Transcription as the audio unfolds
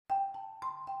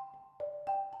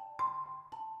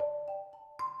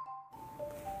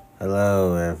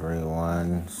Hello,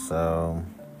 everyone.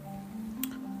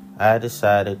 I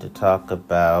decided to talk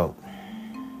about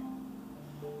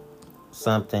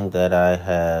something that I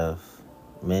have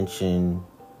mentioned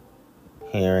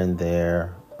here and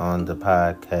there on the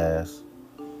podcast,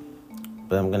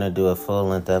 but I'm going to do a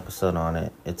full-length episode on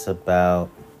it. It's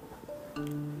about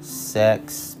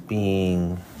sex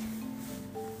being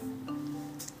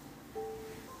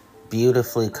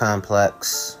beautifully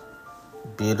complex,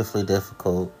 beautifully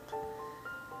difficult,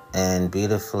 and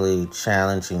beautifully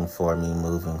challenging for me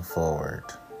moving forward.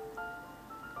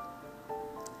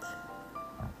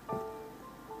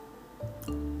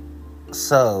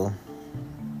 So,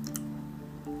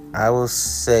 I will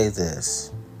say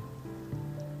this.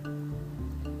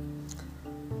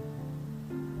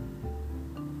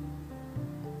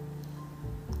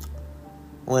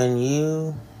 When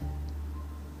you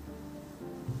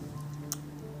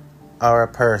are a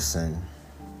person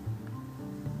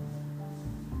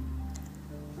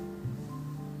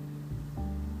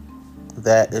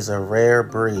that is a rare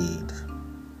breed,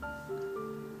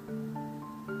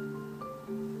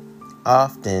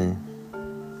 often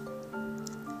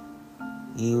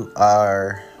you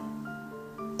are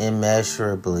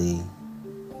immeasurably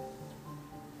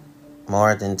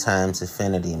more than times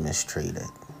infinity mistreated.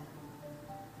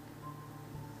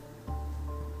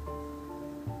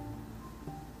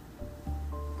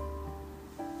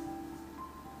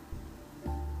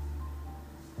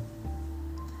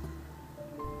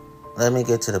 Let me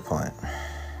get to the point.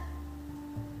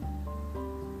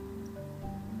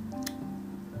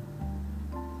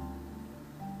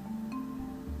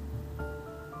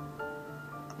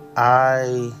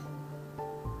 I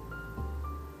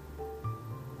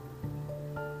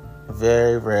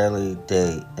very rarely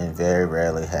date and very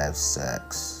rarely have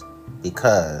sex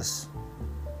because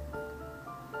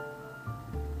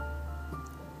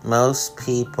most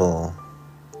people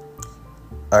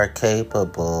are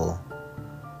capable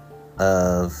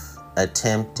of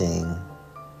attempting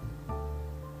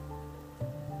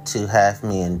to have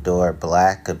me endure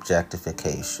black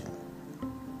objectification.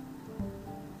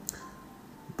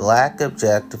 Black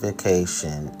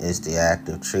objectification is the act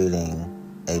of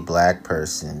treating a black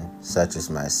person, such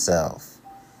as myself,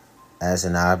 as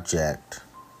an object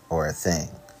or a thing.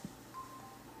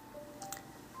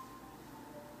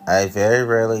 I very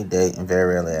rarely date and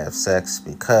very rarely have sex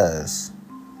because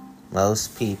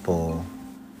most people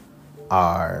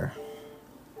are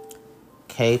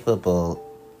capable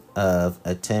of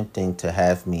attempting to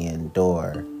have me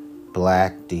endure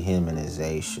black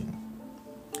dehumanization,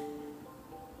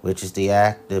 which is the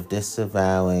act of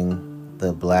disavowing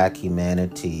the black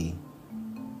humanity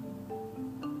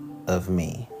of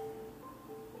me.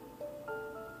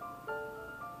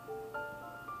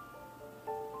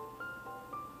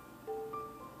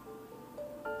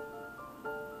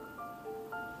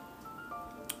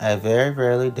 I very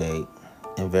rarely date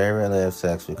and very rarely have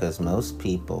sex because most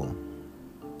people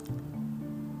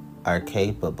are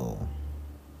capable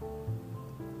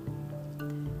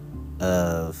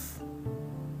of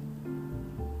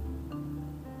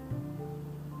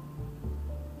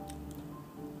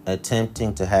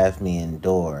attempting to have me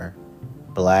endure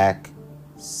black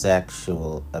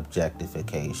sexual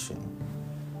objectification,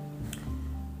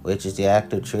 which is the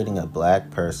act of treating a black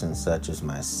person such as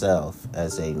myself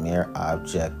as a mere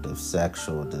object of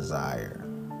sexual desire.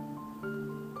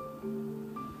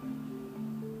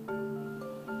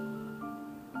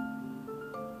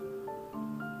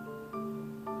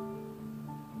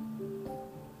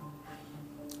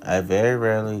 I very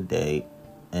rarely date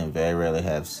and very rarely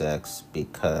have sex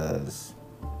because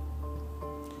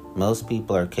most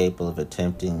people are capable of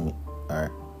attempting,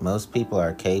 or most people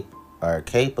are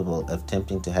capable of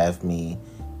attempting to have me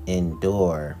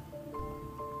endure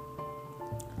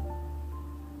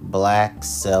black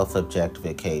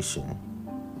self-objectification,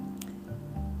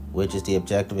 which is the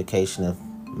objectification of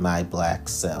my black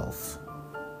self.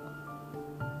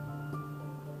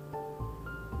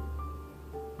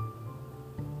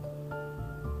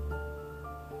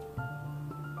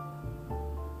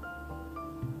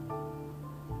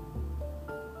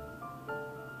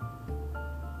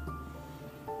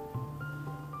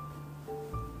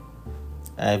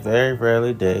 I very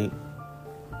rarely date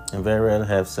and very rarely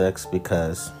have sex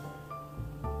because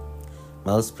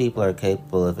most people are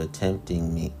capable of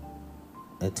attempting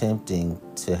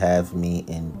to have me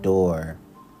endure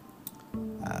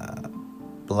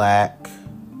black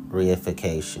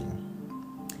reification,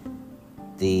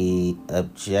 the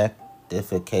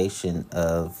objectification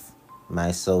of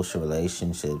my social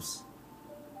relationships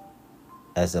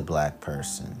as a black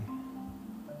person.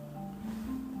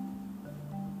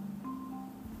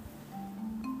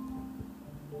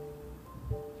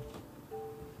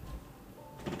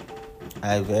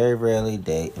 I very rarely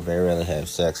date and very rarely have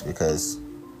sex because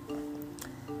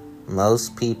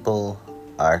most people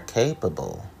are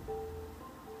capable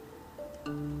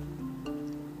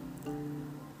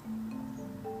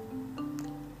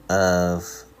of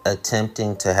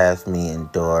attempting to have me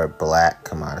endure black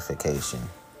commodification,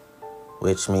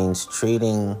 which means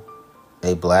treating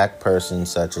a black person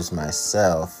such as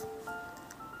myself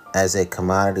as a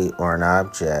commodity or an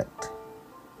object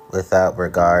without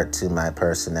regard to my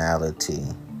personality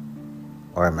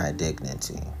or my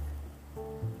dignity.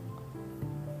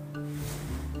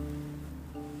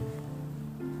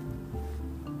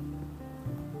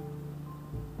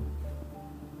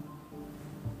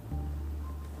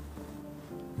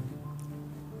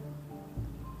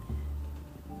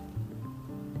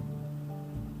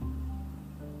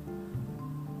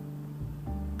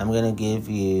 I'm going to give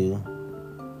you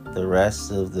the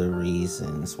rest of the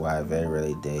reasons why I very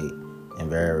rarely date and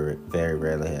very, very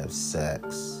rarely have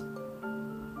sex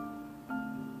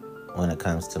when it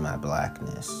comes to my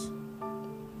blackness.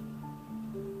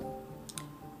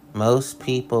 Most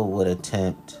people would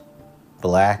attempt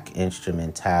black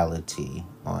instrumentality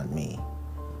on me,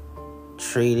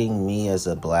 treating me as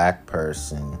a black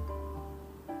person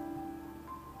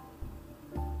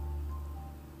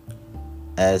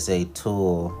as a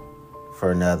tool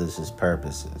for another's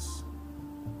purposes.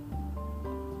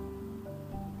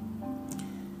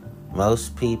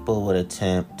 Most people would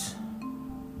attempt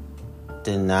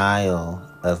denial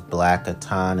of black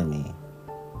autonomy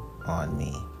on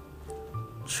me,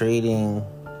 treating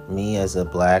me as a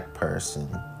black person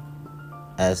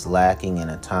as lacking in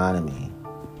autonomy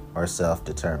or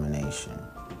self-determination.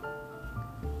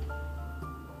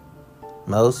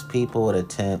 Most people would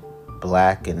attempt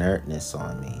black inertness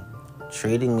on me,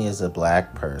 treating me as a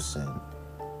black person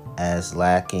as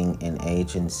lacking in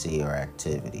agency or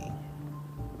activity.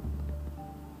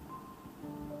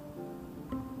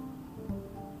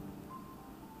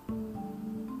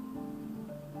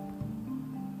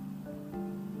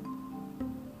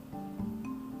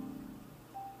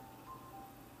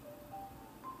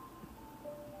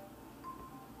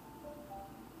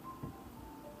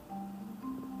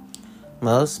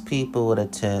 Most people would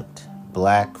attempt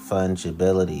black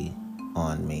fungibility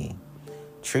on me,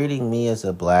 treating me as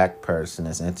a black person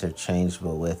as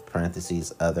interchangeable with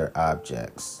parentheses other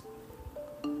objects.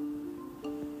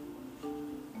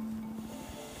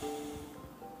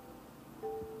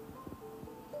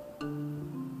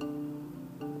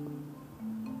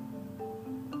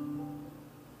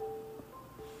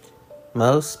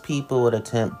 Most people would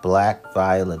attempt black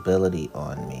violability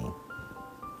on me,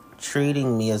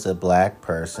 treating me as a black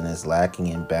person as lacking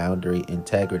in boundary,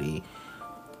 integrity,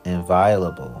 and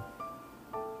violable,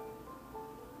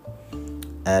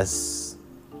 as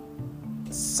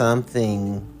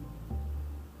something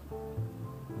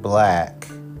black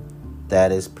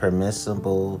that is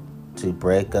permissible to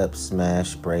break up,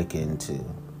 smash, break into.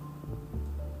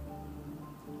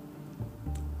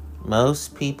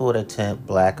 Most people would attempt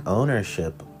black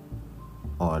ownership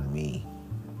on me,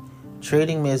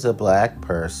 treating me as a black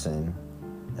person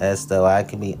as though I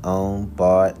can be owned,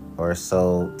 bought, or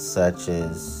sold, such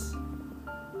as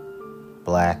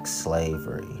black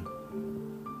slavery.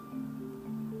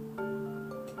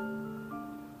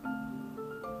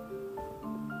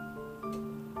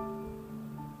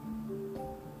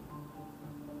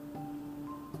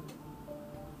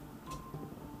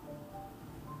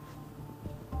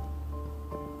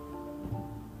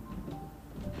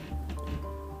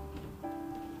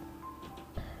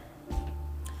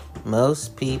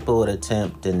 Most people would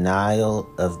attempt denial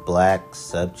of black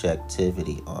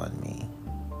subjectivity on me,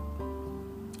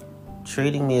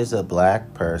 treating me as a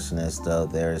black person as though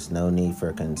there is no need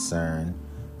for concern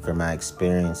for my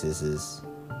experiences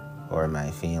or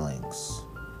my feelings.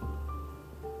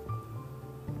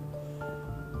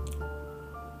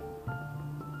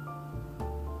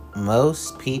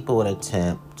 Most people would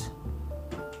attempt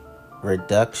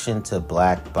reduction to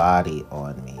black body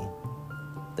on me,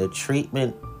 the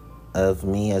treatment of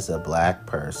me as a black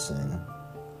person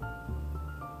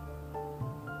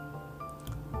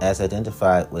as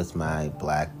identified with my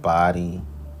black body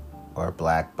or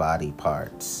black body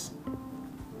parts.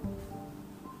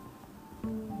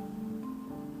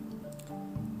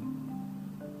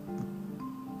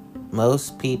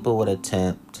 Most people would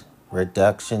attempt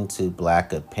reduction to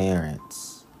black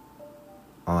appearance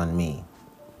on me,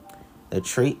 the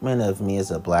treatment of me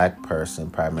as a black person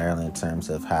primarily in terms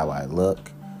of how I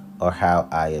look or how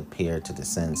I appear to the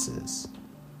senses.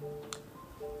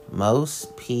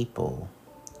 Most people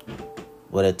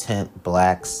would attempt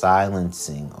black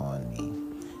silencing on me,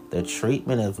 the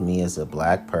treatment of me as a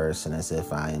black person as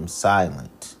if I am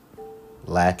silent,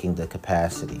 lacking the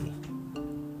capacity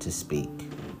to speak.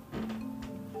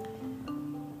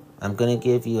 I'm going to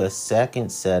give you a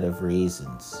second set of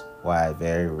reasons why I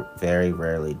very, very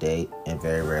rarely date and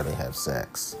very rarely have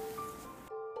sex.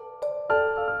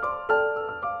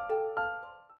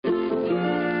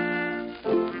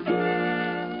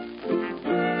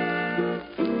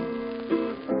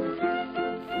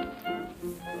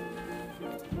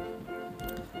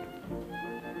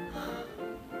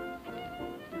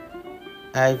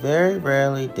 I very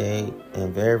rarely date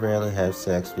and very rarely have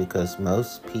sex because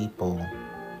most people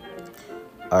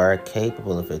are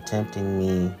capable of attempting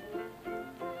me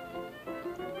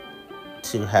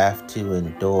to have to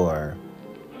endure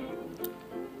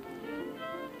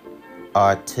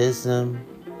autism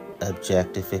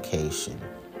objectification,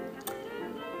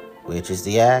 which is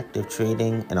the act of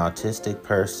treating an autistic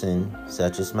person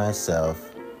such as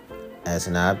myself as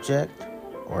an object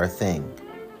or a thing.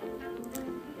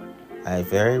 I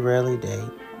very rarely date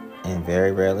and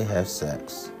very rarely have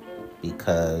sex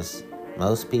because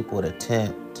most people would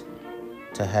attempt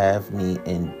to have me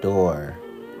endure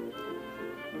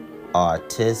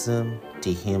autism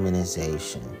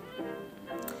dehumanization,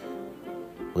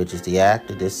 which is the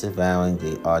act of disavowing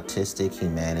the autistic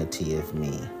humanity of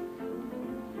me.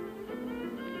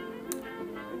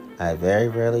 I very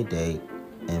rarely date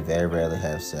and very rarely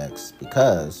have sex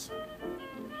because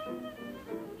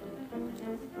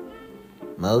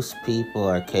most people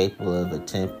are capable of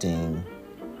attempting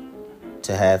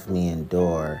to have me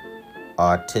endure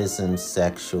autism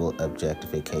sexual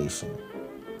objectification,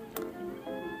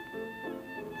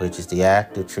 which is the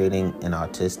act of treating an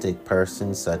autistic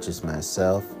person such as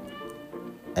myself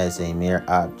as a mere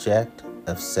object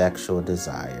of sexual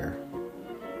desire.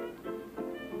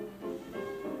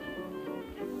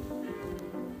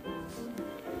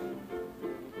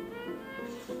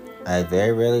 I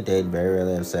very rarely date and very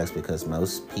rarely have sex because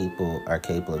most people are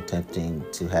capable of attempting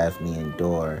to have me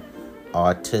endure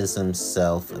autism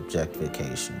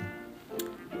self-objectification,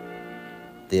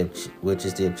 which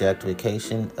is the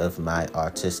objectification of my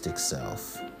autistic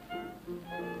self.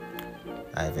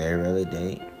 I very rarely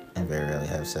date and very rarely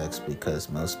have sex because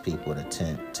most people would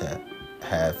attempt to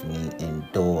have me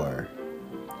endure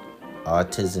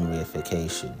autism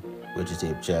reification, which is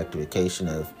the objectification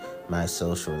of my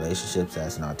social relationships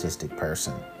as an autistic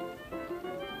person.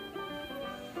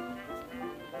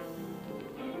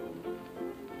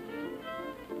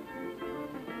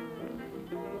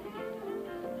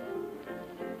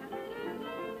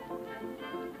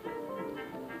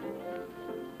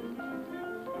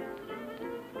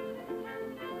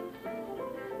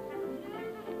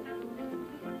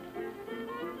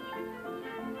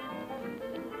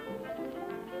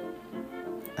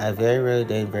 I very rarely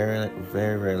date,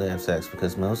 very rarely have sex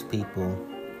because most people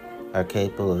are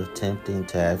capable of attempting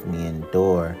to have me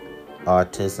endure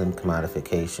autism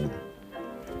commodification,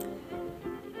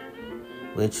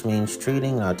 which means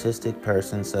treating an autistic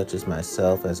person such as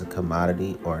myself as a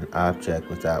commodity or an object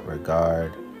without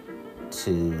regard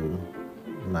to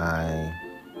my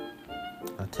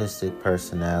autistic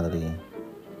personality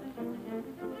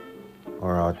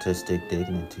or autistic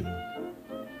dignity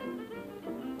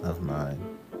of mine.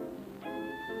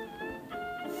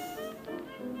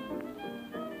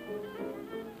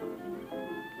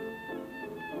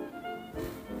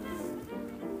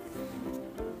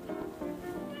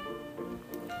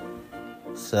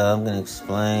 So I'm going to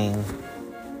explain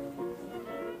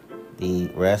the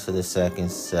rest of the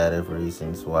second set of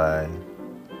reasons why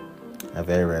I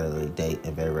very rarely date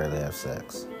and very rarely have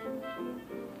sex.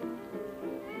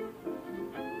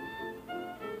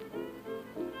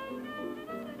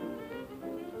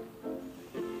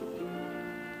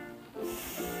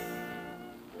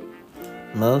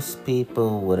 Most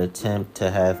people would attempt to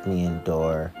have me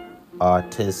endure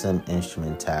autism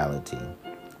instrumentality,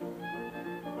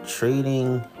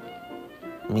 treating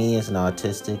me as an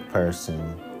autistic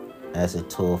person as a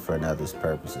tool for another's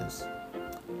purposes.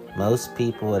 Most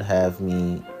people would have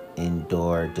me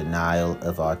endure denial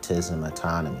of autism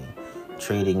autonomy,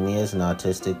 treating me as an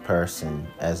autistic person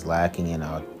as lacking in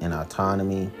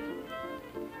autonomy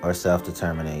or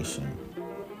self-determination.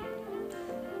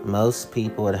 Most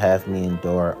people would have me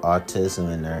endure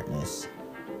autism inertness,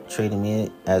 treating me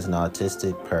as an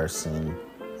autistic person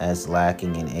as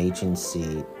lacking in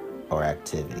agency or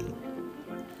activity.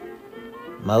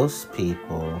 Most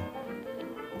people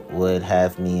would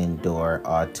have me endure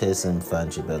autism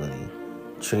fungibility,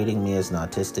 treating me as an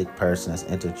autistic person as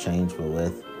interchangeable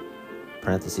with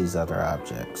 (other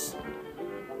objects).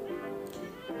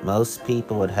 Most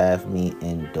people would have me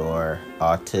endure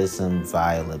autism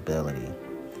violability,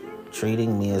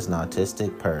 treating me as an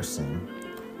autistic person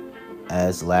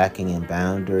as lacking in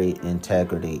boundary,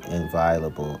 integrity, and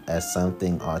violable as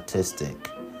something autistic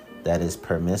that is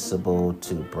permissible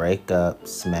to break up,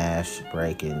 smash,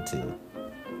 break into.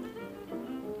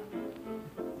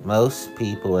 Most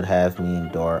people would have me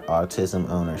endure autism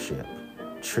ownership,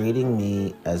 treating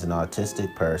me as an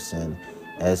autistic person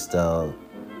as though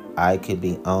I could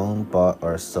be owned, bought,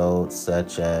 or sold,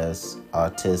 such as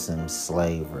autism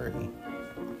slavery.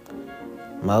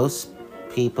 Most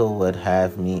people would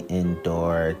have me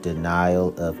endure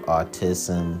denial of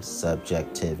autism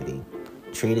subjectivity,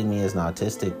 treating me as an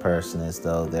autistic person as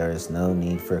though there is no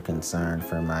need for concern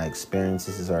for my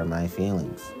experiences or my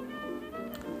feelings.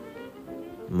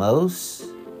 Most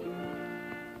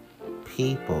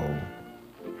people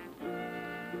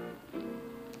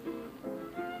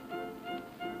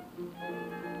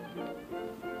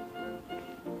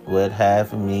would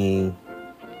have me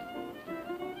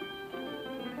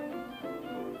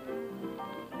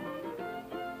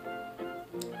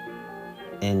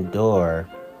endure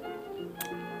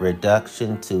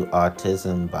reduction to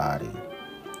autism body.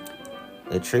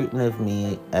 The treatment of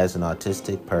me as an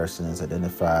autistic person is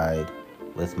identified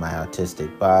with my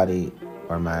autistic body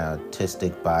or my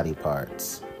autistic body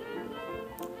parts.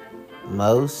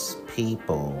 Most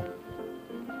people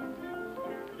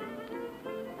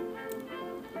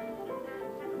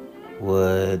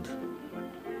would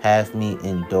have me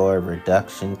endure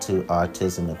reduction to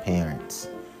autism appearance.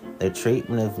 The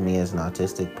treatment of me as an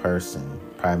autistic person,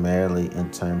 primarily in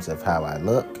terms of how I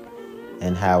look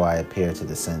and how I appear to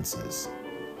the senses.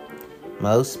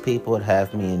 Most people would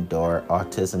have me endure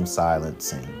autism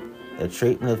silencing. The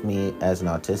treatment of me as an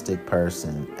autistic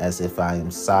person as if I am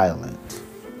silent,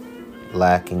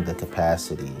 lacking the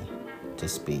capacity to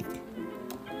speak.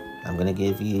 I'm going to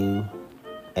give you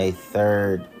a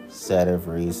third set of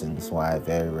reasons why I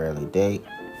very rarely date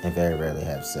and very rarely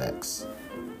have sex.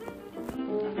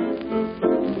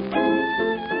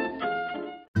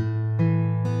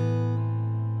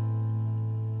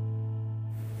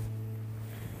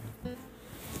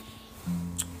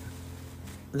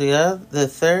 The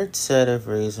third set of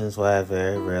reasons why I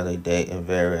very rarely date and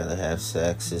very rarely have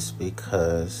sex is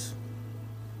because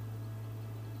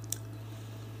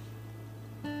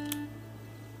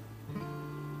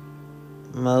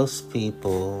most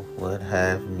people would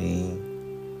have me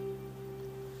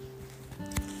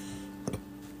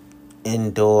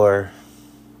endure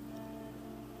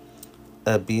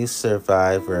abuse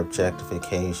survivor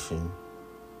objectification,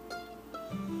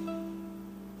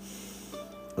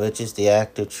 which is the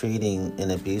act of treating an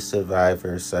abuse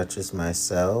survivor such as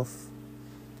myself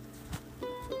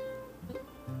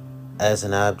as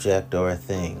an object or a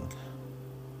thing.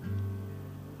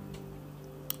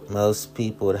 Most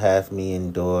people would have me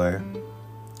endure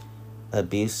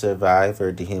abuse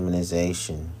survivor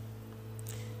dehumanization,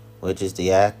 which is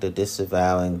the act of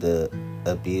disavowing the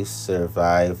abuse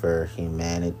survivor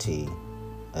humanity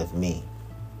of me.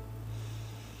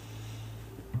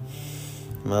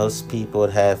 Most people would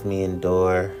have me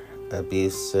endure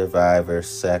abuse survivor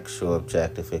sexual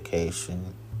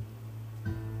objectification,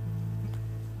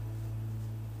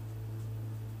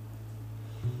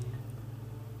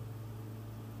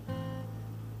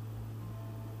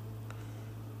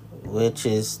 which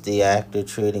is the act of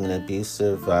treating an abuse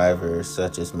survivor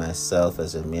such as myself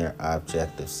as a mere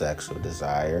object of sexual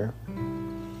desire.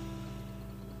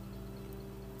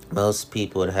 Most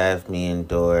people would have me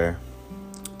endure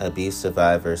abuse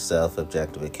survivor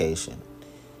self-objectification,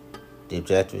 the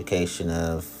objectification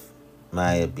of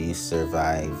my abuse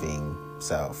surviving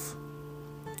self.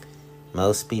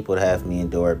 Most people would have me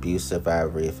endure abuse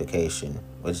survivor reification,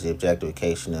 which is the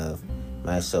objectification of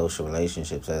my social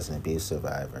relationships as an abuse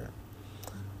survivor.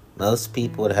 Most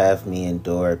people would have me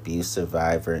endure abuse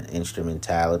survivor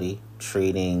instrumentality,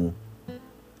 treating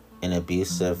an abuse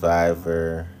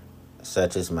survivor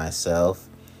such as myself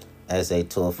as a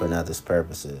tool for another's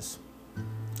purposes.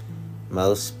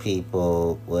 Most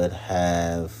people would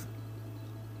have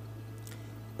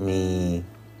me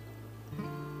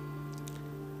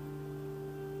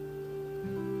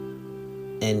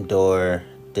endure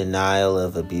denial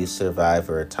of abuse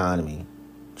survivor autonomy,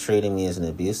 treating me as an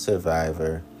abuse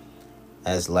survivor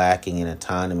as lacking in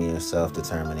autonomy or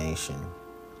self-determination.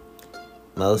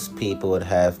 Most people would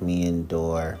have me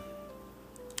endure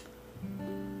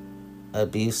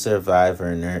abuse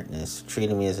survivor inertness,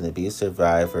 treating me as an abuse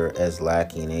survivor as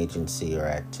lacking in agency or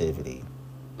activity.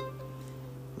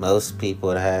 Most people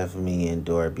would have me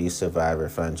endure abuse survivor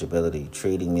fungibility,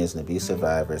 treating me as an abuse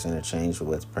survivor as interchangeable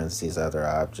with parentheses other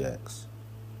objects.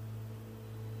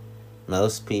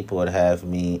 Most people would have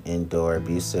me endure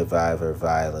abuse survivor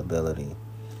violability,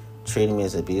 treating me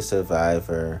as abuse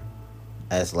survivor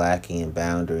as lacking in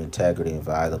boundary, integrity, and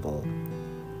violable,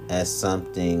 as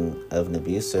something of an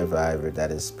abuse survivor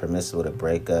that is permissible to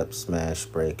break up, smash,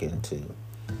 break into.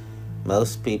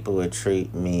 Most people would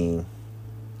treat me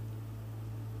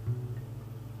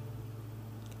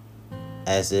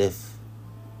as if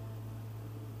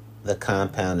the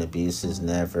compound abuses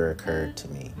never occurred to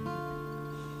me.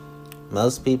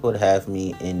 Most people would have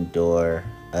me endure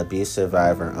abuse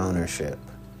survivor ownership,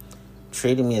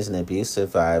 treating me as an abuse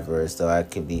survivor as though I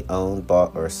can be owned,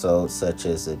 bought, or sold, such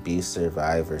as abuse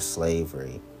survivor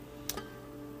slavery.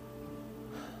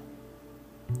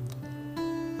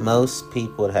 Most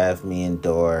people would have me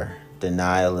endure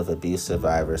denial of abuse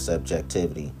survivor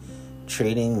subjectivity,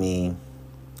 treating me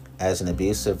as an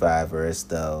abuse survivor as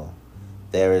though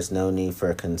there is no need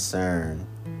for concern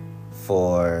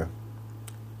for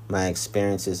my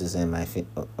experiences and my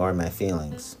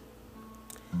feelings.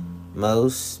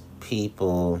 Most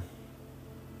people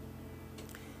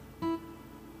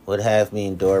would have me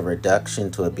endure reduction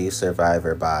to abuse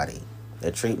survivor body.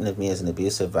 The treatment of me as an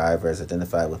abuse survivor is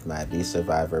identified with my abuse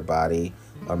survivor body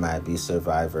or my abuse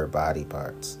survivor body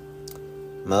parts.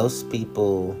 Most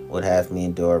people would have me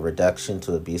endure reduction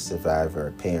to abuse survivor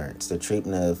appearance. The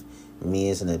treatment of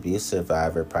me as an abuse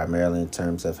survivor primarily in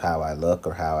terms of how I look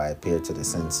or how I appear to the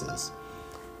senses.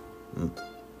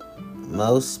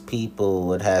 Most people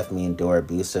would have me endure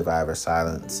abuse survivor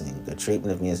silencing. The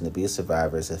treatment of me as an abuse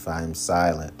survivor is if I am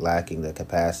silent, lacking the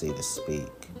capacity to speak.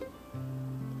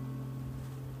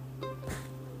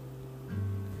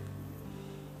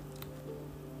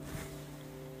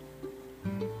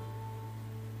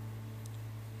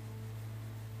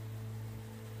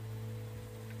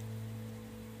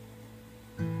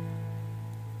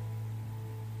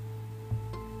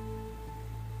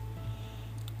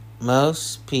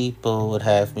 Most people would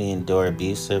have me endure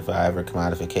abuse survivor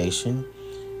commodification,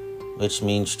 which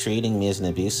means treating me as an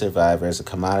abuse survivor as a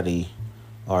commodity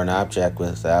or an object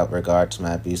without regard to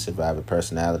my abuse survivor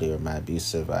personality or my abuse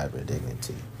survivor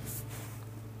dignity.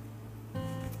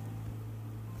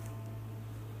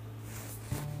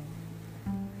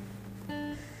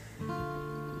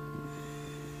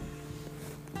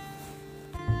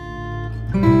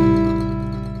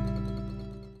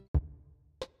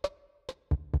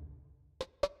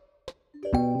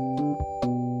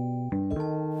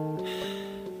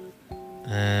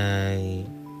 I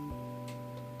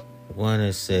want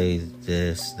to say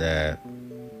this, that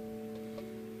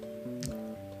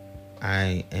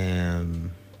I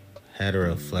am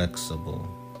heteroflexible.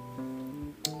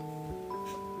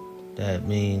 That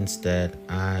means that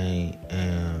I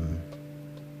am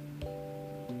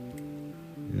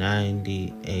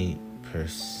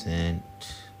 98%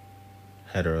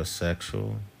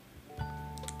 heterosexual,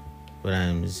 but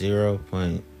I'm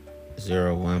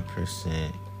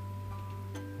 0.01%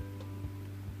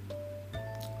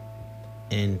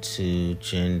 into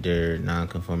gender,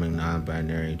 non-conforming,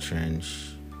 non-binary,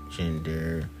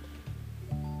 transgender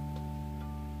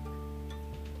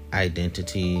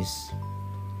identities,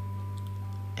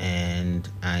 and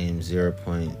I am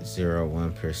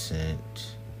 0.01%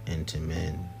 into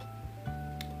men.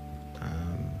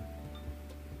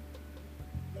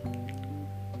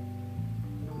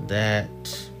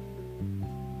 That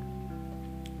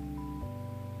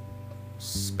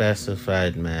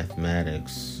specified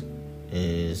mathematics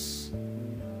is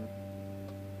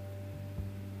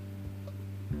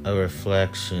a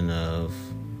reflection of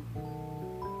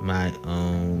my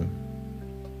own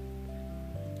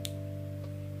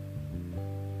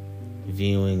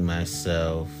viewing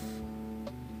myself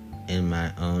in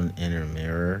my own inner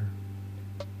mirror.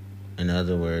 In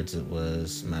other words, it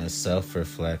was my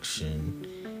self-reflection,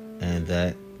 and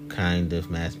that kind of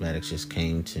mathematics just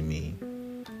came to me.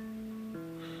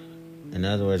 In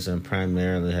other words, I'm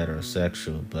primarily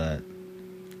heterosexual, but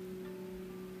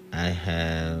I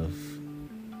have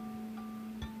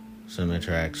some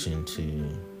attraction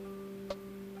to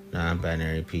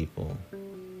non-binary people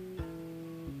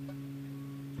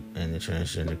and the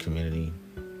transgender community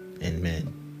and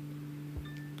men,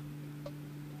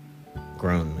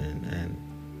 grown men,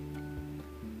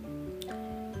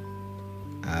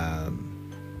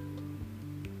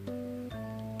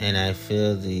 and I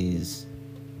feel these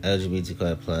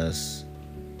LGBTQ plus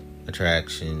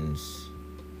attractions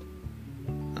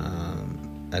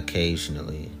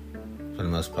occasionally. For the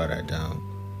most part, I don't.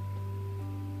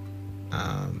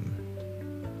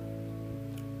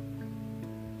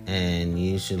 And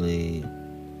usually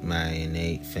my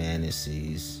innate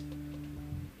fantasies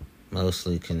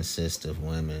mostly consist of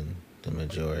women the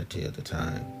majority of the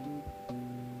time.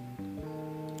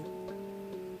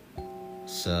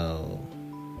 So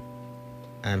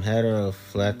I'm hetero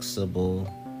flexible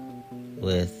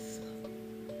with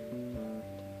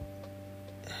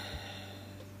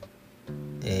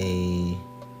a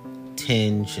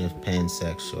tinge of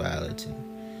pansexuality.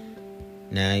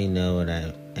 Now you know what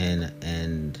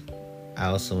and I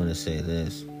also want to say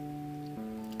this.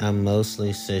 I'm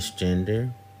mostly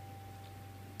cisgender.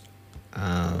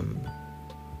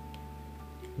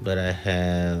 But I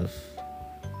have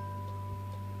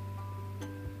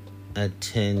a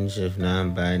tinge of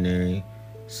non-binary.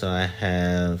 So I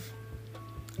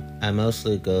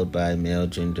mostly go by male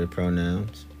gender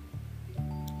pronouns.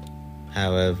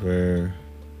 However,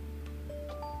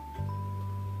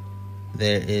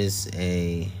 there is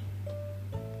a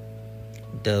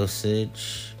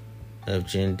dosage of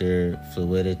gender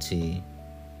fluidity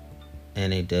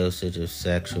and a dosage of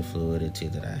sexual fluidity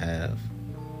that I have,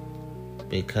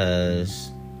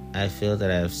 because I feel that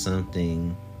I have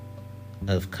something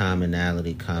of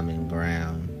commonality, common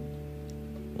ground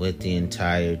with the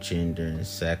entire gender and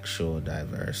sexual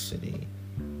diversity,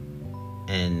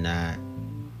 and not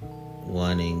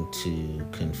wanting to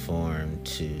conform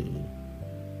to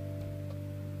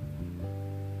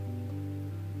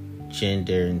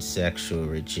gender and sexual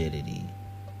rigidity.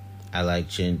 I like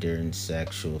gender and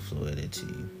sexual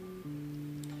fluidity,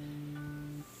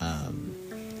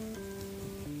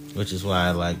 which is why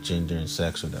I like gender and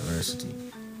sexual diversity.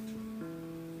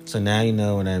 So now you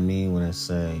know what I mean when I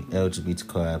say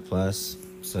LGBTQI+.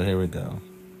 So here we go.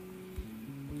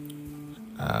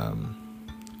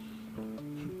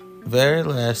 Very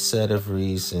last set of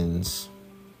reasons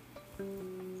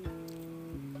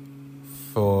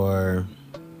for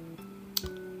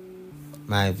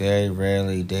my very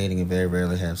rarely dating and very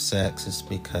rarely have sex is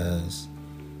because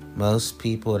most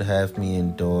people would have me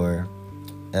endure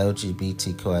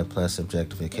LGBTQI+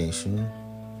 objectification,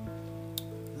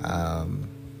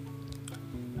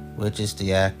 which is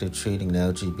the act of treating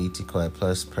an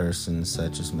LGBTQI+ person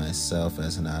such as myself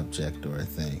as an object or a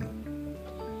thing.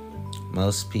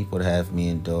 Most people would have me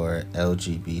endure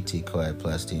LGBTQI+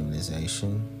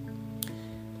 demonization,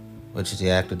 which is the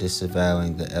act of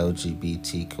disavowing the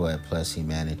LGBTQI+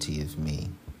 humanity of me.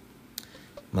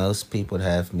 Most people would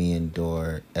have me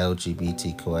endure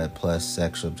LGBTQI+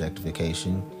 sexual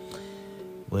objectification,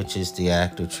 which is the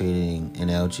act of treating an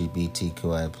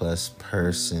LGBTQI+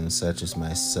 person such as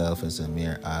myself as a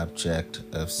mere object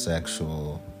of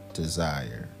sexual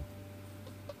desire.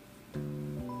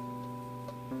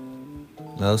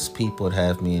 Most people would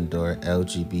have me endure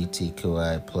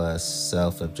LGBTQI+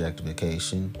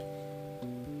 self-objectification,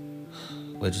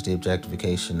 which is the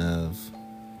objectification of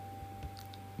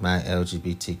my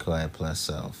LGBTQI+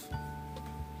 self.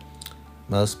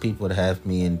 Most people would have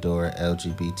me endure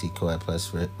LGBTQI+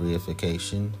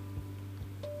 reification,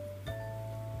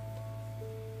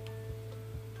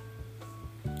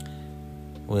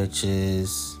 which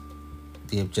is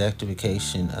the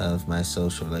objectification of my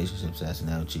social relationships as an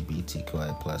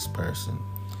LGBTQI+ person.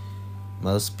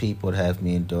 Most people would have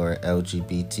me endure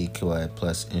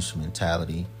LGBTQI+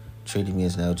 instrumentality, treating me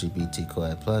as an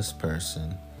LGBTQI+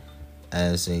 person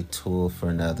as a tool for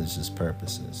another's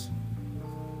purposes.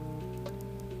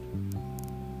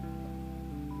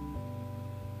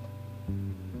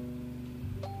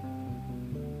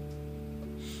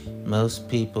 Most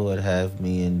people would have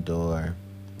me endure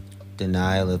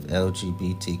denial of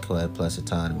LGBTQI+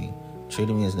 autonomy,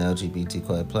 treating me as an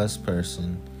LGBTQI+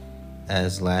 person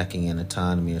as lacking in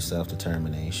autonomy or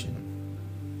self-determination.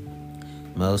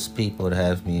 Most people would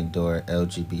have me endure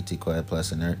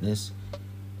LGBTQI+ inertness,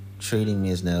 treating me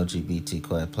as an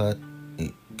LGBTQI+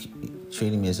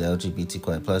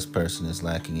 person as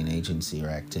lacking in agency or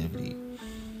activity.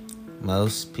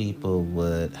 Most people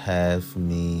would have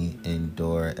me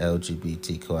endure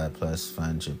LGBTQI+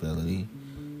 fungibility,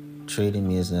 treating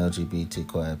me as an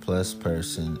LGBTQI+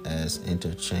 person as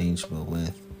interchangeable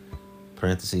with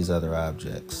 (other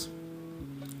objects).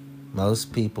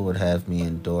 Most people would have me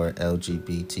endure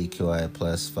LGBTQI+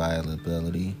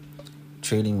 violability,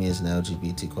 treating me as an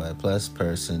LGBTQI+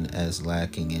 person as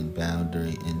lacking in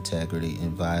boundary, integrity,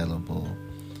 inviolable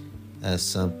as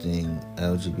something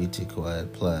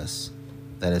LGBTQI+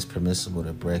 that is permissible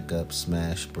to break up,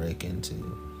 smash, break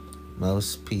into.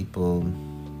 Most people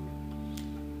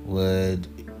would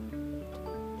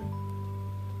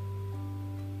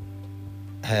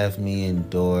have me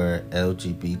endure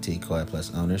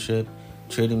LGBTQI+ ownership,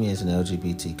 treating me as an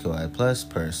LGBTQI+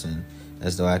 person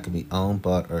as though I could be owned,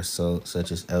 bought, or sold,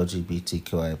 such as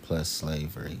LGBTQI+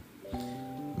 slavery.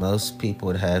 Most people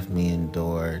would have me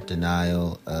endure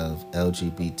denial of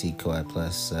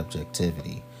LGBTQI+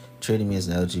 subjectivity, treating me as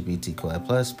an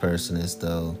LGBTQI+ person as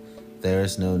though there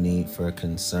is no need for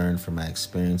concern for my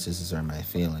experiences or my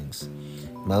feelings.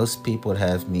 Most people would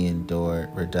have me endure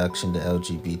reduction to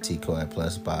LGBTQI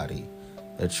plus body,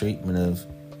 the treatment of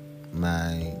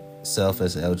myself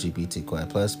as an LGBTQI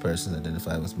plus person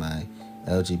identify with my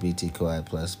LGBTQI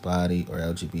plus body or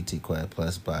LGBTQI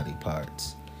plus body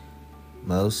parts.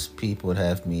 Most people would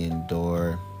have me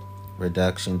endure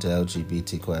reduction to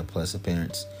LGBTQI plus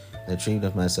appearance, the treatment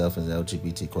of myself as an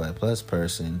LGBTQI plus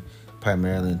person,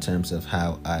 primarily in terms of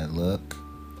how I look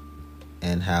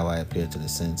and how I appear to the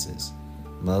senses.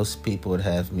 Most people would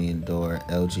have me endure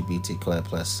LGBTQI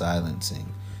plus silencing,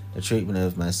 the treatment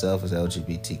of myself as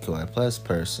LGBTQI plus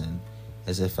person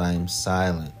as if I am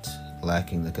silent,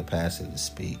 lacking the capacity to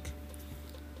speak.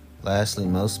 Lastly,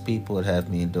 most people would have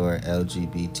me endure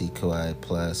LGBTQI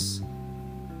plus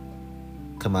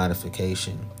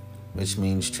commodification, which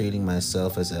means treating me as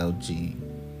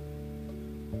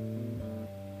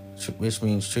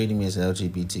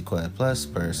LGBTQI plus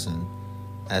person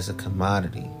as a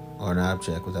commodity or an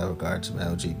object without regard to my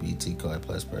LGBTQI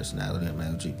plus personality or my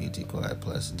LGBTQI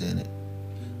plus identity,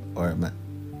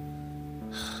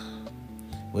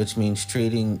 which means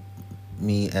treating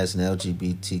me as an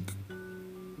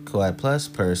LGBTQI plus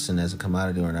person as a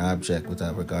commodity or an object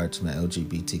without regard to my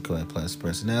LGBTQI plus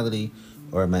personality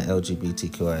or my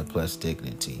LGBTQI plus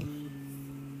dignity.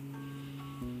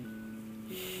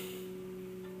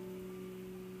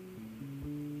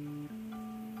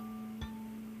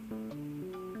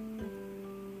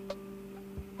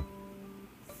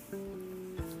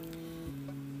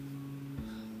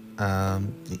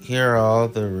 Here are all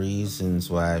the reasons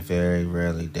why I very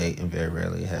rarely date and very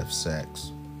rarely have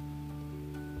sex.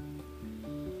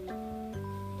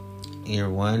 You're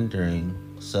wondering,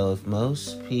 so if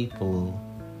most people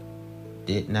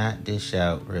did not dish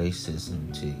out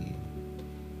racism to you,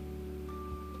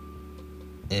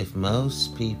 if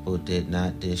most people did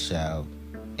not dish out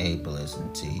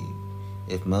ableism to you,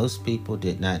 if most people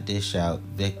did not dish out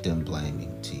victim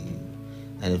blaming to you,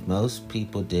 and if most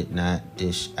people did not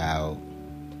dish out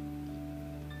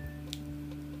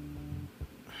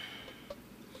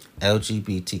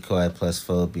LGBTQI plus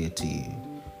phobia to you,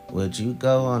 would you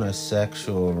go on a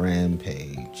sexual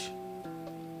rampage?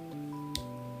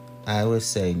 I would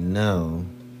say no,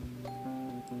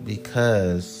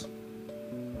 because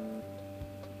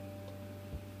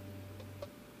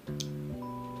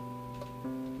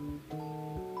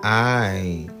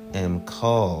I am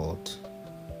called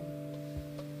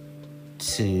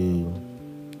to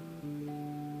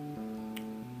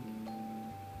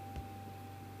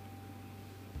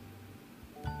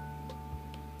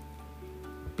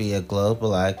be a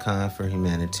global icon for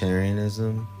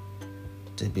humanitarianism,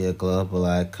 to be a global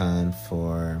icon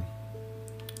for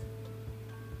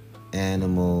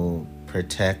animal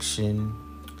protection,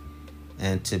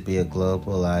 and to be a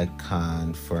global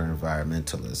icon for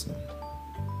environmentalism.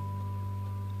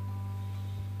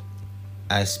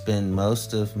 I spend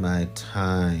most of my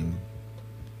time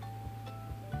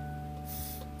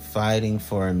fighting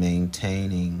for and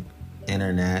maintaining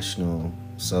international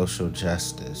social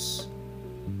justice.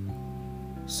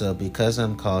 So because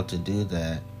I'm called to do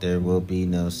that, there will be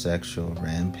no sexual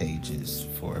rampages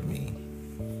for me.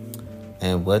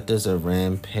 And what does a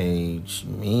rampage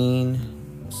mean?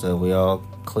 So we all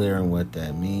clear on what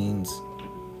that means.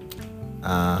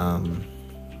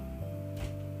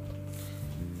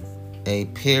 A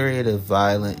period of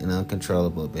violent and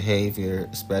uncontrollable behavior,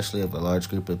 especially of a large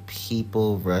group of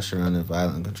people, rush around in a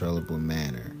violent and uncontrollable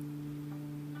manner.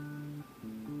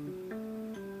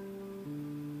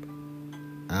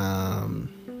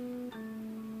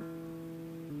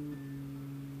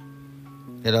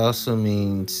 It also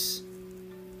means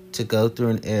to go through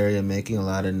an area making a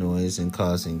lot of noise and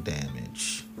causing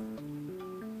damage.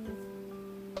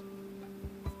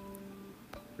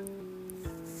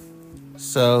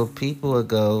 So people would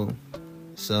go,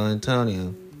 so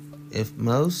Antonio, if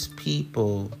most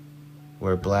people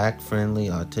were Black friendly,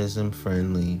 autism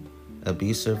friendly,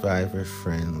 abuse survivor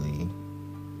friendly,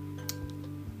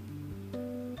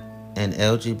 and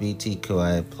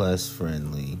LGBTQI plus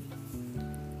friendly,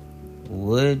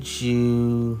 would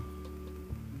you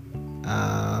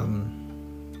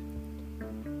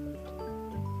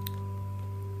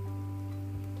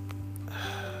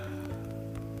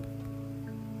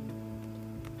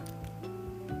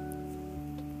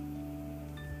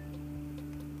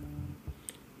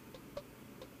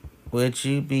would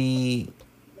you be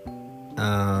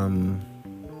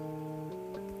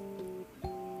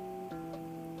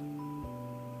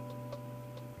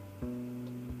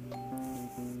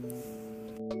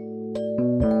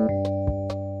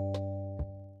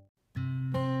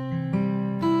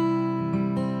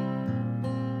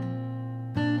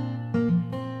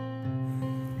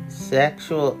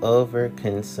Sexual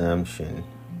overconsumption.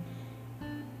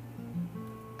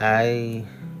 I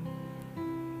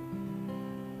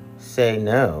say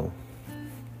no.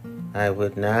 I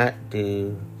would not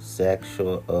do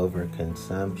sexual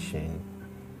overconsumption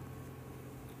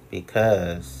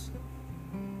because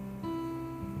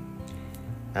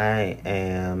I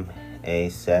am a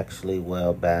sexually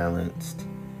well-balanced,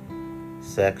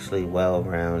 sexually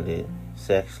well-rounded,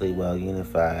 sexually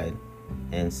well-unified,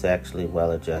 and sexually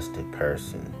well-adjusted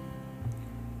person.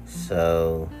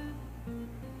 So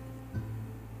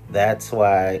that's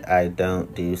why I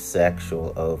don't do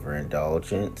sexual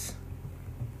overindulgence.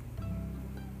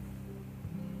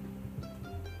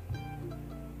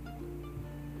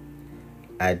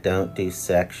 I don't do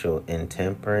sexual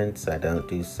intemperance. I don't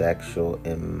do sexual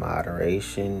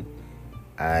immoderation.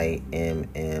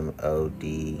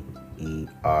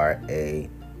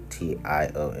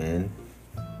 IMMODERATION.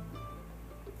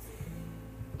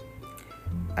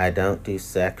 I don't do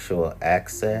sexual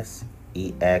excess.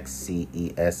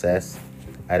 EXCESS.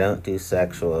 I don't do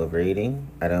sexual overeating.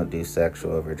 I don't do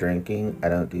sexual overdrinking. I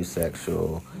don't do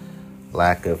sexual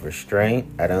lack of restraint.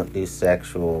 I don't do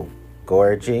sexual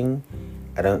gorging.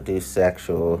 I don't do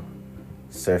sexual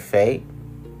surfeit.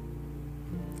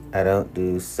 I don't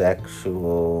do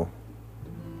sexual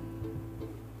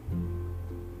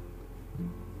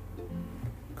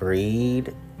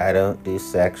greed. I don't do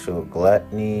sexual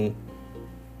gluttony.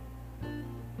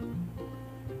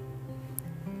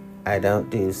 I don't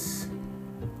do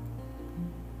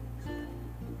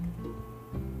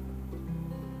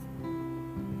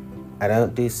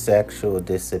sexual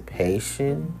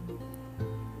dissipation.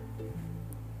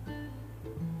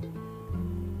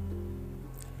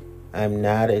 I'm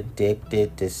not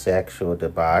addicted to sexual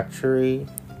debauchery.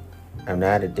 I'm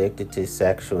not addicted to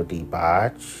sexual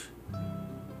debauch.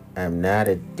 I'm not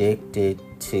addicted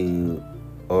to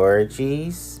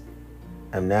orgies.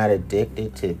 I'm not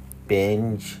addicted to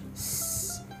binge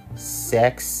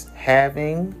sex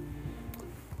having.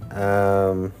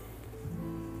 I'm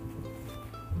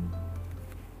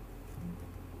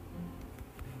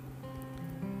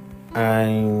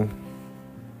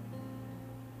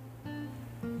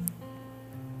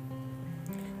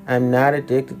not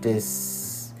addicted to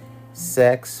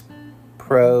sex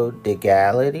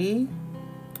prodigality.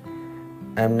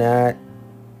 I'm not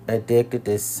addicted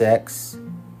to sex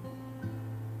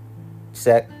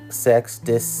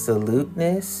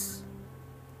dissoluteness.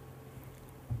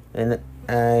 And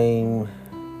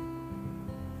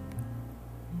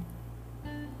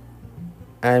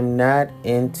I'm not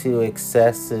into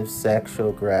excessive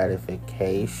sexual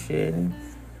gratification.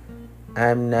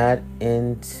 I'm not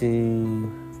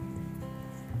into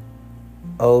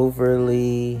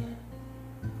overly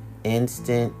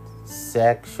instant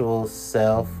sexual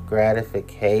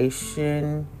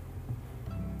self-gratification.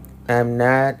 I'm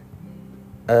not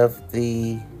of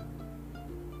the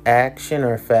action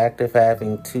or fact of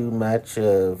having too much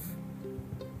of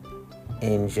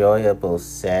enjoyable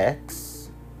sex.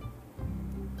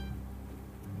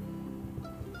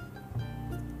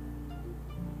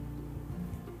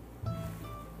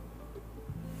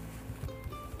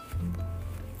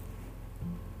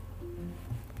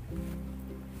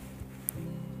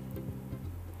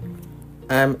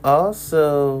 I'm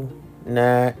also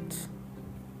not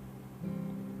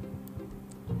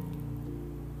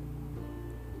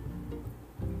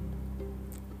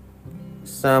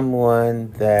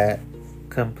someone that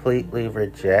completely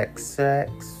rejects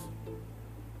sex.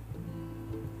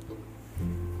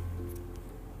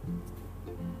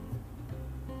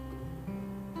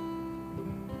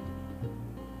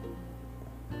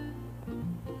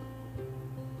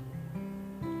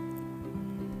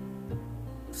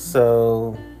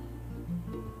 So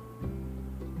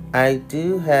I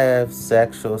do have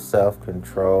sexual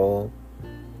self-control.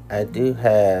 I do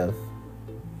have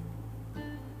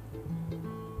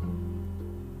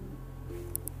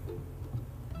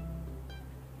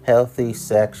healthy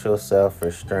sexual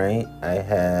self-restraint. I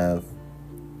have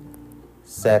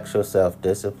sexual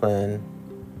self-discipline.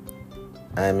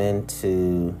 I'm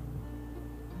into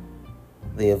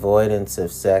the avoidance of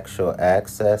sexual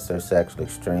excess or sexual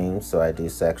extremes, so I do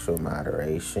sexual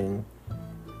moderation.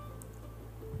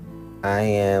 I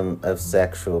am of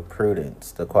sexual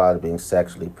prudence, the quality being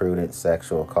sexually prudent,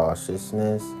 sexual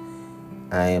cautiousness.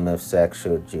 I am of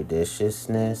sexual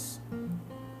judiciousness.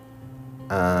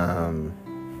 I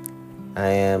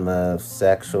am of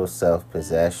sexual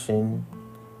self-possession.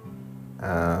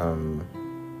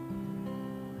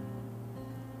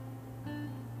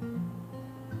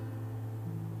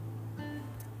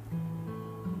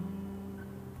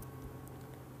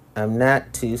 I'm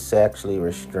not too sexually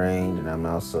restrained, and I'm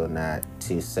also not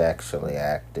too sexually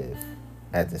active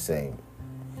at the same.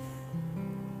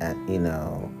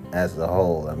 As a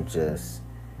whole, I'm just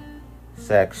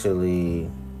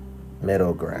sexually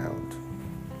middle ground.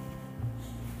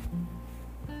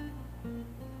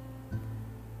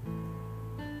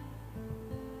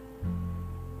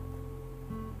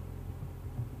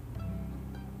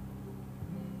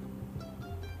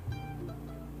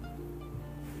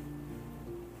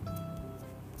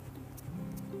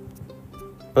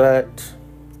 But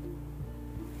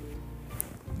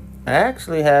I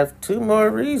actually have two more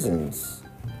reasons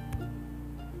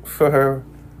for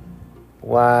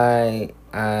why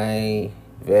I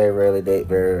very rarely date,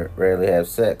 very rarely have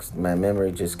sex. My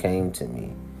memory just came to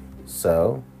me.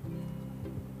 So,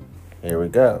 here we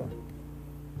go.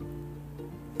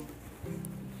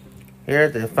 Here are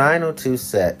the final two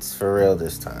sets for real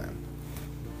this time.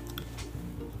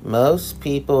 Most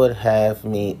people would have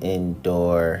me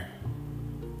endure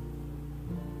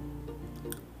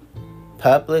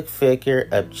public figure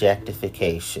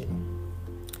objectification,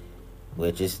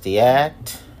 which is the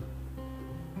act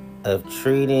of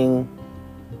treating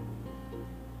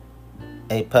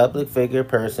a public figure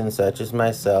person such as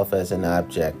myself as an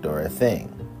object or a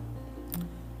thing.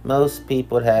 Most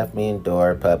people would have me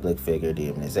endure public figure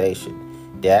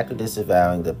demonization, the act of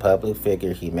disavowing the public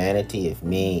figure humanity of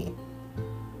me.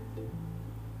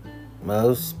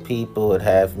 Most people would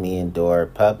have me endure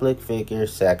public figure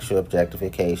sexual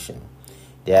objectification,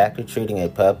 the act of treating a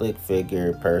public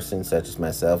figure person such as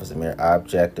myself as a mere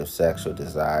object of sexual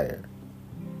desire.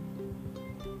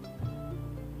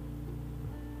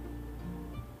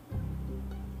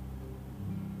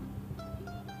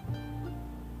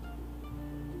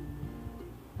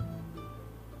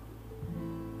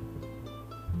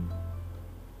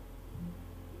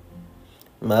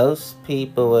 Most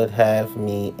people would have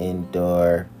me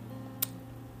endure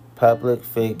public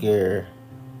figure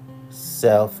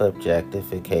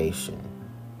self-objectification,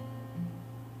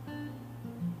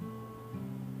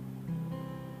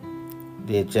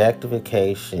 the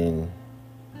objectification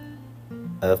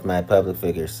of my public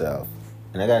figure self.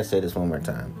 And I gotta say this one more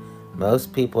time.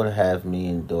 Most people would have me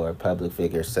endure public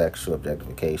figure sexual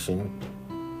objectification,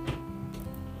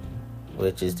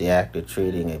 which is the act of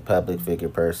treating a public figure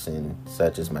person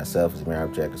such as myself as a mere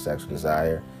object of sexual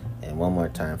desire. And one more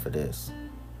time for this.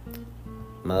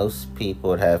 Most people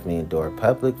would have me endure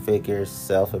public figure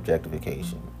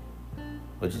self-objectification,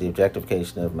 which is the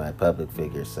objectification of my public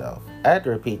figure self. I had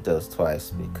to repeat those twice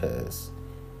because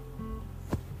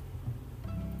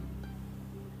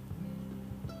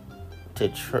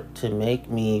to make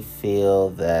me feel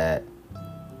that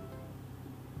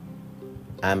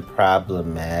I'm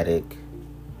problematic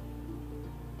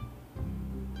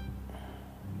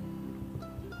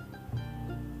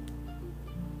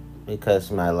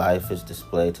because my life is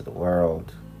displayed to the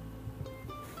world,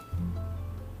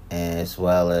 as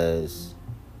well as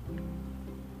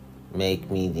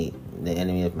make me the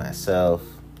enemy of myself,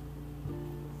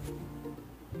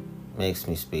 makes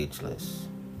me speechless.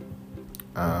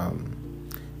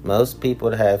 Most people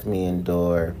would have me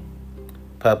endure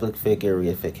public figure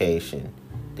reification,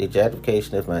 the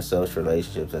objectification of my social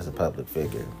relationships as a public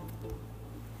figure.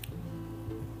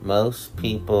 Most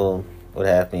people would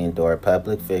have me endure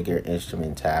public figure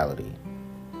instrumentality,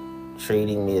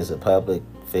 treating me as a public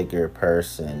figure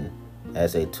person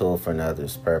as a tool for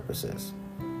another's purposes.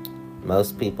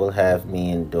 Most people have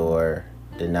me endure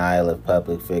denial of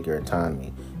public figure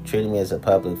autonomy, treating me as a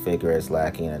public figure as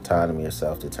lacking in autonomy or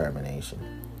self-determination.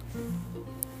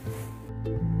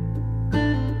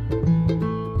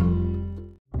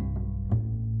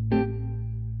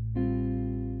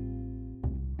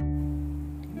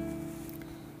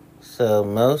 So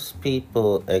most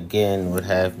people, again, would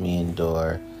have me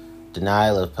endure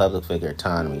denial of public figure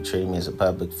autonomy, treating me as a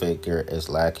public figure as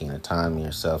lacking autonomy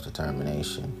or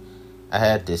self-determination. I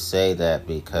had to say that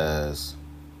because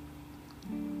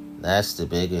that's the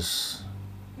biggest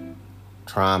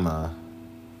trauma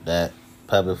that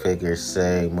public figures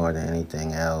say more than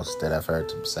anything else that I've heard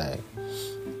them say.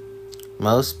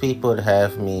 Most people would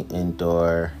have me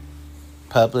endure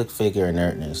public figure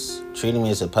inertness, treating me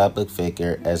as a public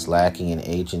figure as lacking in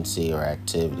agency or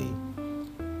activity.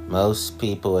 Most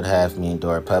people would have me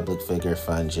endure public figure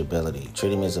fungibility,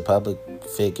 treating me as a public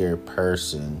figure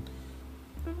person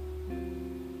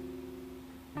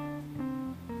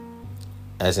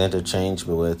as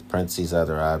interchangeable with parentheses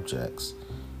other objects.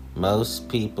 Most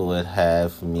people would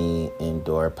have me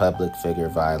endure public figure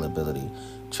violability,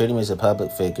 treating me as a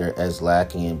public figure as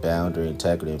lacking in boundary,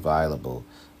 integrity, and violable,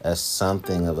 as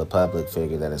something of a public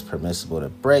figure that is permissible to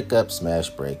break up, smash,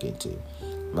 break into.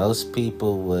 Most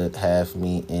people would have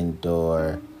me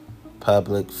endure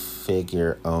public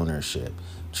figure ownership,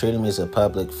 treating me as a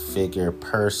public figure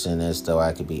person as though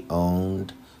I could be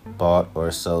owned, bought,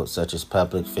 or sold, such as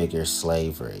public figure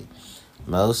slavery.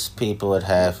 Most people would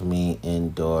have me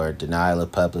endure denial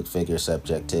of public figure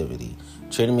subjectivity,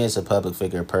 treating me as a public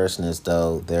figure person as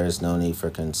though there is no need for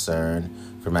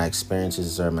concern for my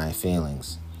experiences or my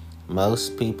feelings.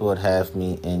 Most people would have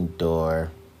me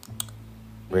endure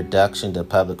reduction to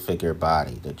public figure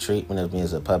body, the treatment of me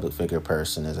as a public figure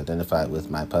person is identified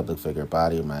with my public figure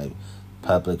body or my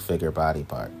public figure body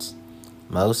parts.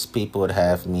 Most people would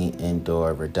have me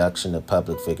endure reduction to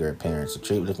public figure appearance, the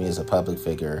treatment of me as a public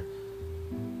figure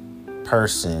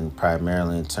person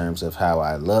primarily in terms of how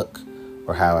I look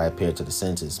or how I appear to the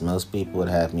senses. Most people would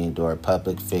have me endure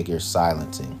public figure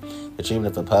silencing, the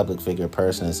treatment of a public figure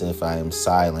person as if I am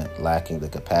silent, lacking the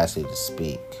capacity to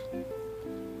speak.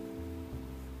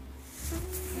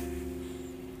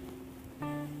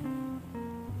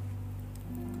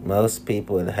 Most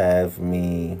people would have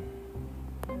me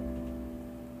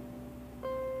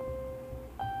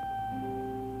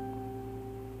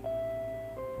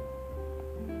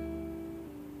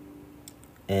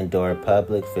endure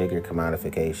public figure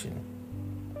commodification,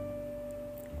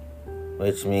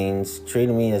 which means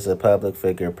treating me as a public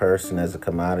figure person as a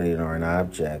commodity or an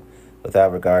object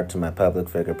without regard to my public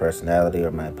figure personality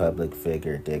or my public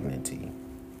figure dignity.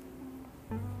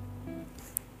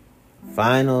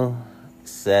 Final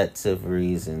sets of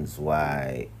reasons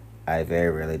why I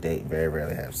very rarely date and very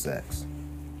rarely have sex.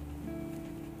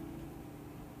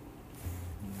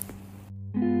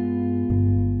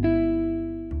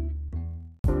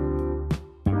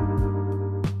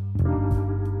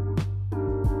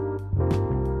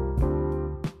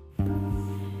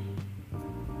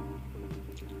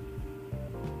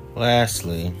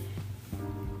 Lastly,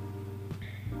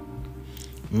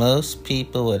 most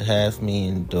people would have me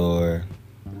endure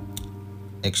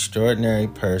extraordinary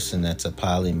person that's a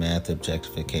polymath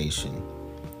objectification,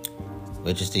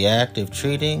 which is the act of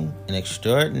treating an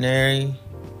extraordinary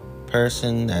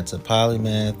person that's a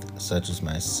polymath, such as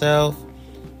myself,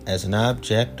 as an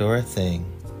object or a thing.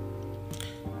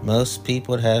 Most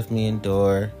people would have me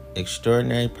endure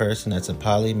extraordinary person that's a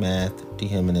polymath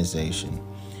dehumanization,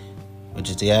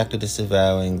 which is the act of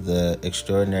disavowing the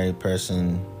extraordinary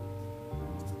person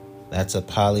that's a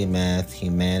polymath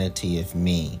humanity of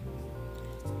me.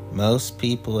 Most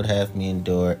people would have me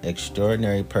endure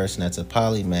extraordinary person that's a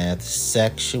polymath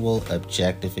sexual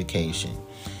objectification,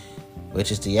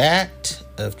 which is the act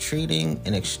of treating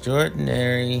an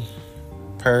extraordinary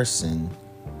person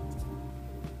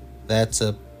that's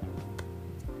a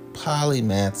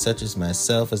polymath such as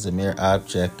myself as a mere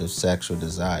object of sexual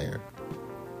desire.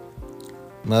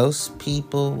 Most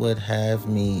people would have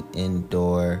me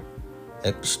endure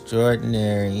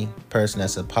extraordinary person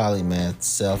that's a polymath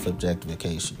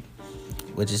self-objectification,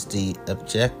 which is the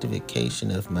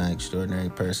objectification of my extraordinary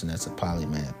person that's a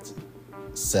polymath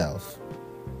self,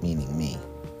 meaning me.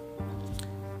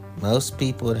 Most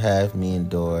people would have me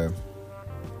endure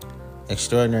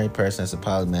extraordinary person that's a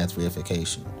polymath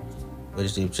reification, which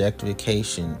is the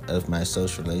objectification of my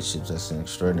social relationships as an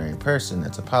extraordinary person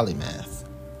that's a polymath.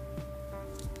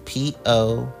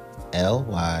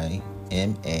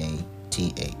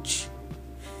 POLYMATH.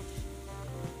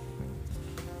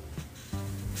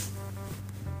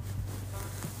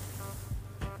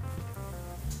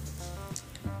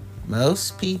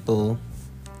 Most people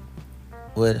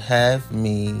would have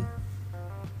me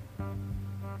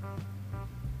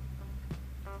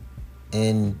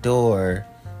endure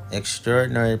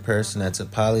extraordinary person that's a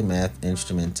polymath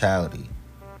instrumentality,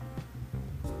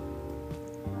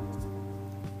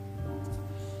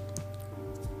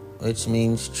 which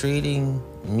means treating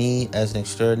me as an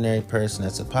extraordinary person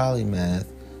that's a polymath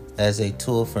as a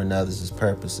tool for another's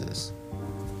purposes.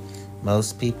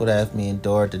 Most people that have me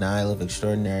endure denial of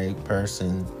extraordinary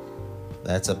person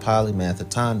that's a polymath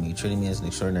autonomy, treating me as an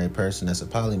extraordinary person that's a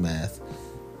polymath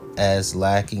as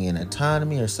lacking in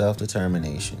autonomy or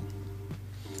self-determination.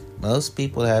 Most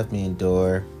people have me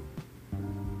endure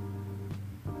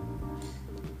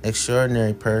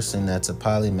extraordinary person that's a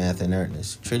polymath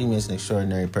inertness, treating me as an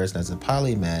extraordinary person that's a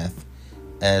polymath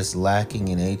as lacking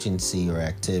in agency or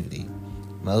activity.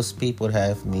 Most people would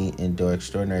have me endure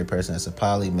extraordinary person that's a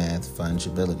polymath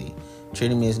fungibility,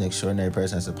 treating me as an extraordinary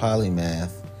person that's a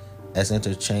polymath as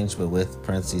interchangeable with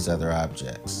parentheses other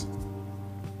objects.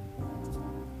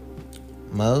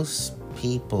 Most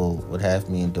people would have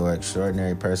me endure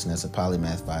extraordinary person that's a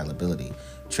polymath violability,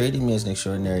 treating me as an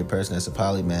extraordinary person as a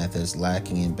polymath as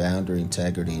lacking in boundary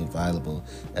integrity and violable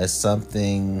as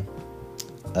something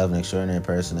of an extraordinary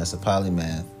person that's a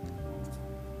polymath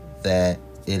that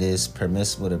it is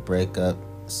permissible to break up,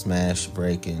 smash,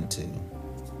 break into.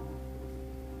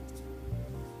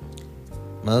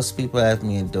 Most people have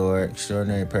me endure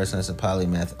extraordinary person as a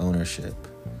polymath ownership.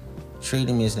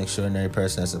 Treating me as an extraordinary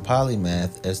person as a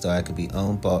polymath as though I could be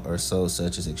owned, bought, or sold,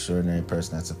 such as extraordinary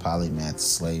person as a polymath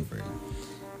slavery.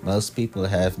 Most people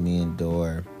have me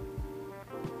endure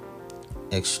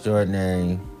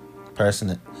extraordinary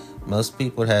person. Most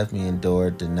people have me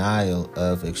endure denial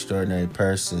of extraordinary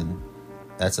person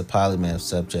that's a polymath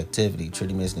subjectivity.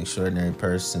 Treating me as an extraordinary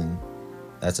person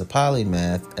that's a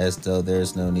polymath as though there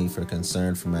is no need for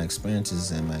concern for my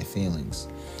experiences and my feelings.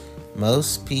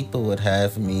 Most people would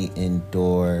have me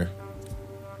endure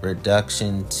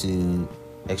reduction to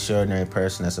extraordinary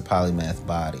person as a polymath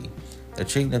body. The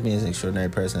treatment of me as an extraordinary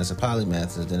person as a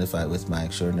polymath is identified with my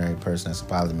extraordinary person as a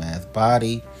polymath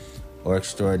body or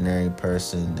extraordinary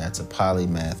person that's a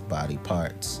polymath body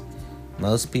parts.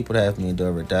 Most people have me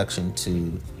endure reduction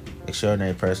to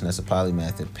extraordinary person as a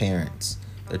polymath appearance.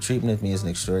 The treatment of me as an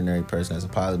extraordinary person as a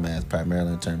polymath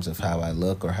primarily in terms of how I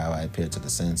look or how I appear to the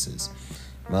senses.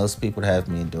 Most people have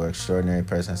me endure extraordinary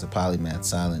person as a polymath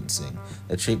silencing.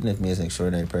 The treatment of me as an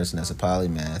extraordinary person as a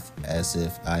polymath as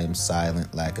if I am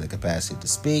silent, lack the capacity to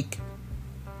speak.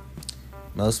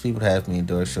 Most people have me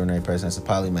endure extraordinary person as a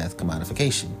polymath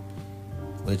commodification,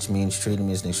 which means treating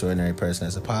me as an extraordinary person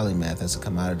as a polymath as a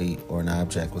commodity or an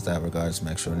object without regards to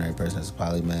my extraordinary person as a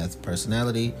polymath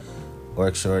personality or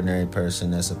extraordinary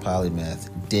person as a polymath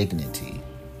dignity.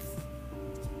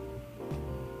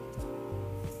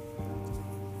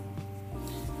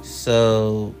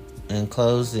 So, in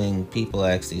closing, people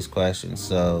ask these questions.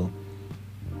 So,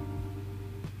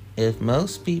 if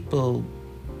most people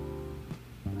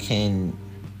can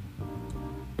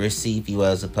receive you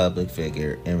as a public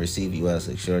figure and receive you as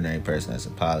an extraordinary person as a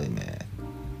polymath,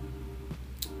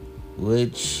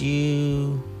 would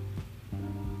you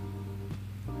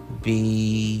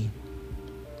be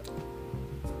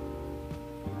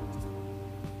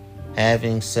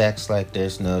having sex like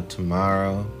there's no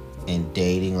tomorrow and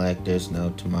dating like there's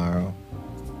no tomorrow?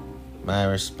 My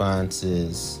response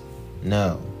is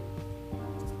no,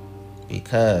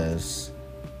 because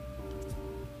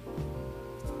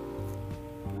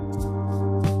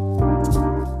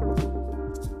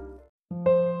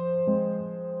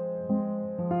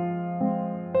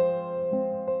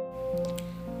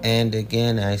and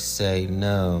again I say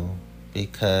no,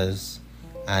 because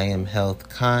I am health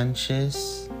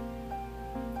conscious.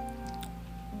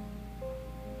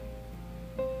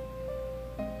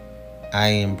 I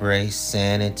embrace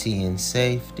sanity and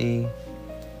safety,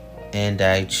 and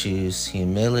I choose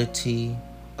humility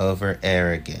over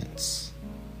arrogance.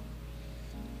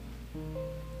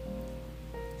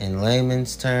 In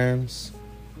layman's terms,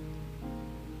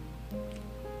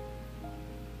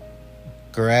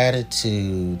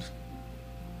 gratitude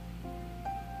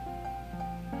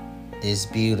is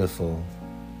beautiful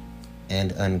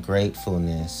and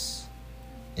ungratefulness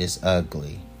is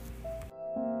ugly.